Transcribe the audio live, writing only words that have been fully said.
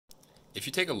If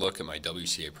you take a look at my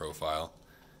WCA profile,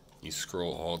 you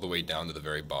scroll all the way down to the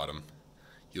very bottom,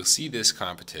 you'll see this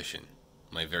competition,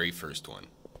 my very first one,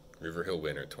 River Hill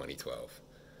Winter 2012.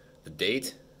 The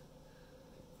date,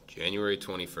 January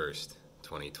 21st,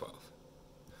 2012.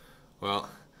 Well,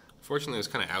 unfortunately it was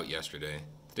kind of out yesterday.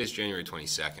 Today's January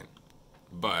 22nd,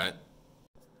 but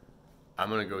I'm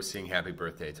going to go sing happy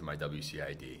birthday to my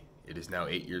WCID. It is now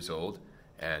 8 years old,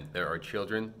 and there are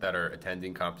children that are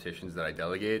attending competitions that I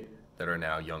delegate that are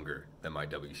now younger than my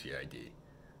WCID.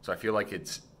 So I feel like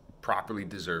it's properly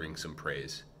deserving some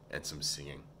praise and some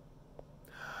singing.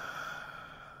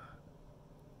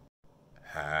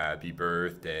 Happy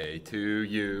birthday to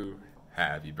you.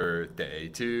 Happy birthday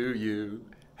to you.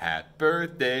 Happy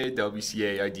birthday,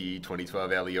 WCAID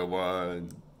 2012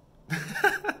 LEO1.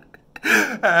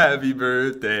 Happy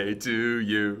birthday to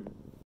you.